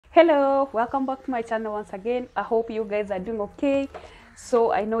Hello, welcome back to my channel once again. I hope you guys are doing okay.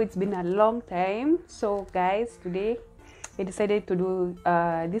 So I know it's been a long time. So guys, today I decided to do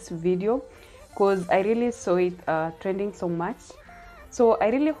this video because I really saw it trending so much. So I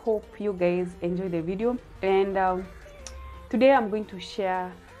really hope you guys enjoy the video, and today I'm going to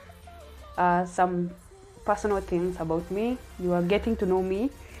share some personal things about me. You are getting to know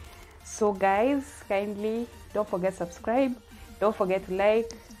me. So guys, kindly don't forget subscribe, don't forget to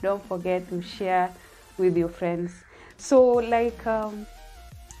like, don't forget to share with your friends. So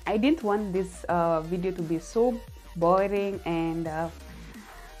I didn't want this video to be so boring and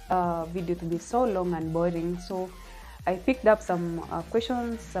video to be so long and boring. So I picked up some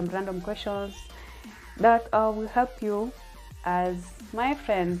questions, some random questions that will help you as my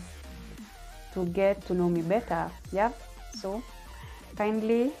friends to get to know me better. Yeah, so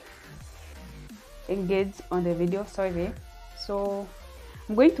kindly engage on the video. Sorry. So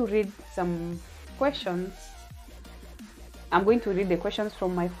I'm going to read some questions. I'm going to read the questions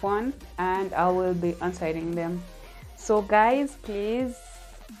from my phone and I will be answering them. So guys, please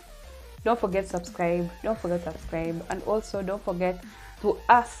don't forget subscribe, and also don't forget to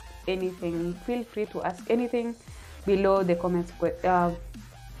ask anything. Feel free to ask anything below the comments.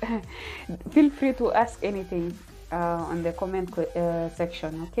 Feel free to ask anything on the comment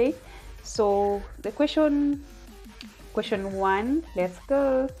section. Okay, so the question one, let's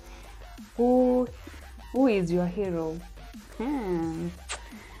go. Who is your hero?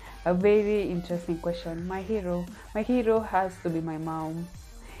 A very interesting question. My hero has to be my mom.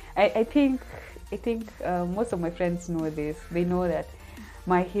 I think most of my friends know this. They know that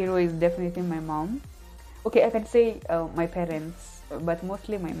my hero is definitely my mom. Okay, I can say my parents, but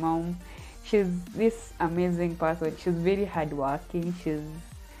mostly my mom. She's this amazing person. She's very hardworking.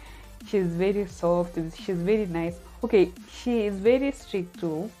 She's very soft. She's very nice. Okay, she is very strict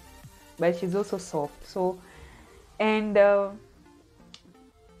too, but she's also soft. So, and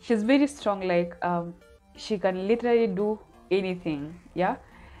she's very strong. She can literally do anything. Yeah,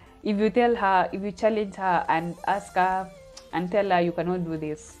 if you challenge her and ask her and tell her you cannot do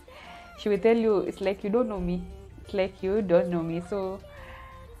this, she will tell you it's like you don't know me. It's like you don't know me. So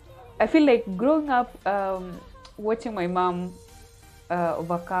I feel like growing up, watching my mom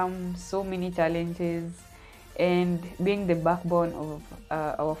overcome so many challenges and being the backbone of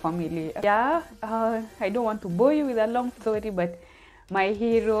our family. Yeah, I don't want to bore you with a long story, but my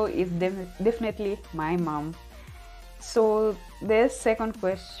hero is definitely my mom. So the second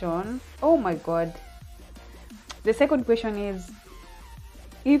question, oh my god, the second question is,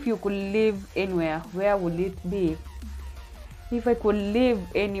 if you could live anywhere, where would it be? If I could live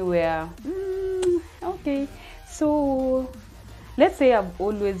anywhere, okay, so let's say I've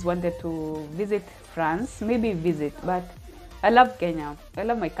always wanted to visit France, but I love Kenya. I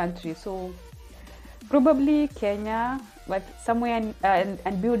love my country, so probably Kenya, but somewhere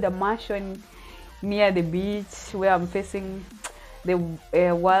and build a mansion near the beach where I'm facing the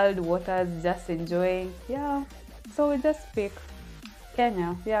wild waters, just enjoying. Yeah, so just pick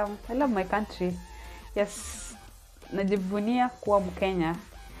Kenya. Yeah, I love my country. Yes, najivunia kuwa Mkenya.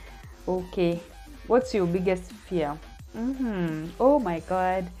 Okay, what's your biggest fear? Oh my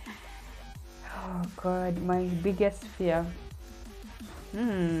god. Oh god, my biggest fear.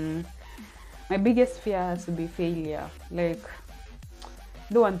 My biggest fear has to be failure. Like,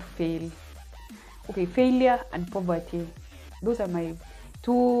 don't want to fail. Okay, failure and poverty. Those are my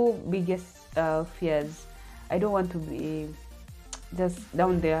two biggest fears. I don't want to be just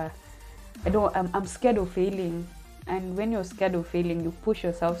down there. I'm scared of failing. And when you're scared of failing, you push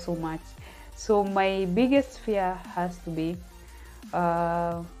yourself so much. So my biggest fear has to be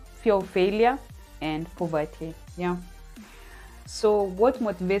fear of failure and poverty. Yeah. So what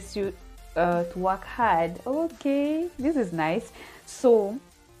motivates you to work hard? Okay, this is nice. So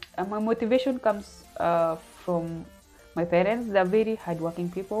my motivation comes from my parents. They're very hardworking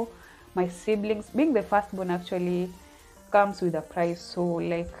people. My siblings, being the firstborn, actually comes with a price. So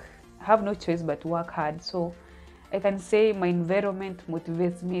like, I have no choice but to work hard. So I can say my environment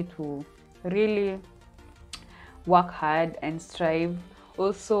motivates me to really work hard and strive.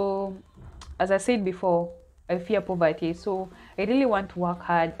 Also, as I said before, I fear poverty, so I really want to work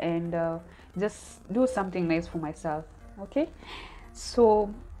hard and just do something nice for myself. Okay,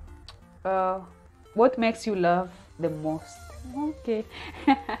 so what makes you laugh the most? Okay.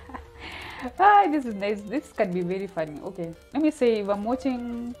 This is nice. This can be very funny. Okay, let me say, if I'm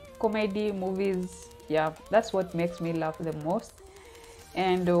watching comedy movies, yeah, that's what makes me laugh the most.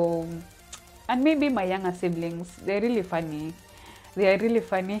 And maybe my younger siblings, they're really funny. They are really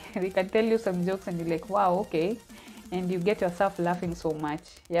funny. They can tell you some jokes and you're like, wow, okay. and you get yourself laughing so much.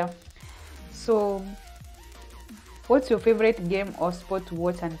 Yeah. So what's your favorite game or sport to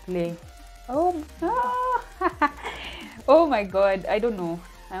watch and play? Oh, oh my god, I don't know.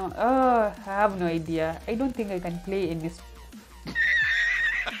 I have no idea. I don't think I can play in this.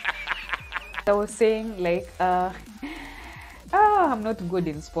 I was saying, like, I'm not good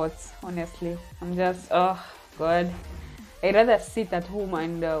in sports, honestly. I'm just, oh god, I'd rather sit at home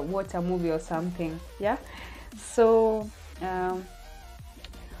and watch a movie or something. Yeah. So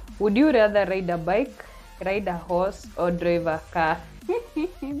would you rather ride a bike, ride a horse, or drive a car?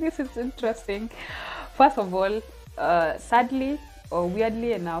 This is interesting. First of all, sadly or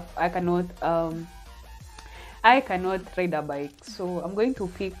weirdly enough, I cannot ride a bike, so I'm going to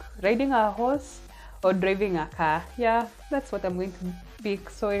pick riding a horse or driving a car. Yeah, that's what I'm going to pick.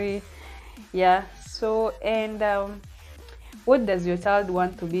 Sorry. Yeah. So, and what does your child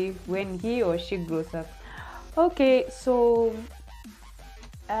want to be when he or she grows up? Okay, so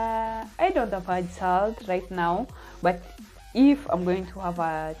I don't have a child right now, but if I'm going to have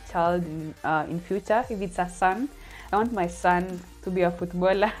a child in future, if it's a son, I want my son to be a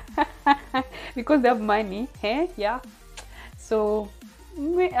footballer because they have money. Eh? Yeah. So,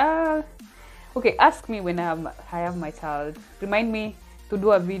 okay, ask me when I have my child. Remind me to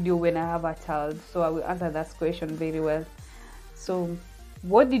do a video when I have a child, so I will answer that question very well. So,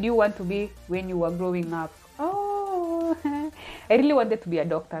 what did you want to be when you were growing up? Oh, I really wanted to be a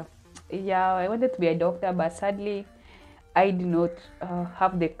doctor. Yeah, I wanted to be a doctor, but sadly, I did not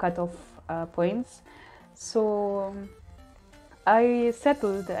have the cutoff points. So I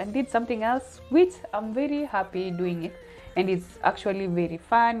settled and did something else, which I'm very happy doing it. And it's actually very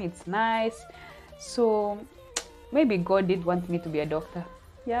fun, it's nice. So maybe God did want me to be a doctor.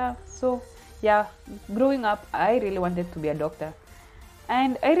 Yeah, so yeah, growing up, I really wanted to be a doctor.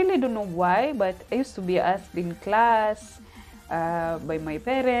 And I really don't know why, but I used to be asked in class by my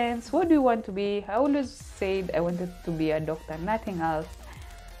parents, what do you want to be? I always said I wanted to be a doctor, nothing else.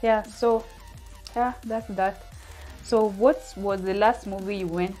 Yeah, so yeah, that's that. So what was the last movie you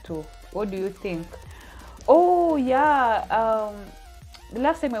went to? What do you think? Oh yeah, the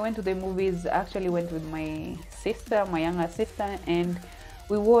last time I went to the movies, I actually went with my sister, my younger sister, and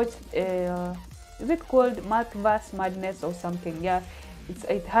we watched is it called Multiverse Madness or something? Yeah,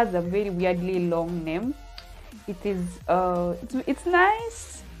 it has a very weirdly long name. It is it's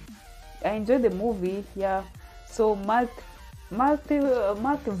nice. I enjoyed the movie. Yeah. So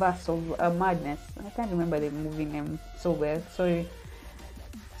Multiverse of Madness. I can't remember the movie name so well. Sorry.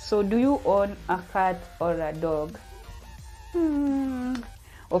 So do you own a cat or a dog?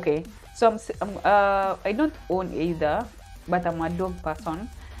 Okay. So I don't own either, but I'm a dog person.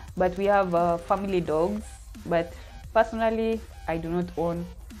 But we have family dogs. But personally, I do not own.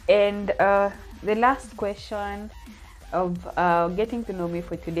 And the last question of getting to know me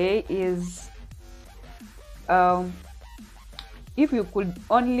for today is, if you could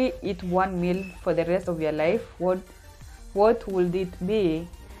only eat one meal for the rest of your life, what would it be?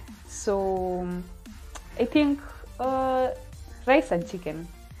 So I think rice and chicken.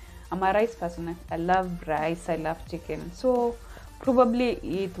 I'm a rice person. I love rice, I love chicken. So probably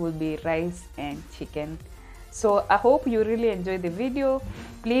it will be rice and chicken. So I hope you really enjoyed the video.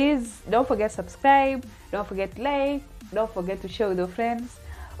 Please don't forget to subscribe, don't forget to like, don't forget to share with your friends.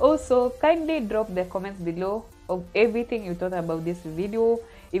 Also, kindly drop the comments below of everything you thought about this video.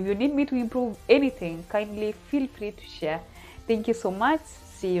 If you need me to improve anything, kindly feel free to share. Thank you so much.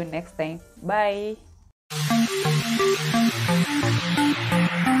 See you next time. Bye.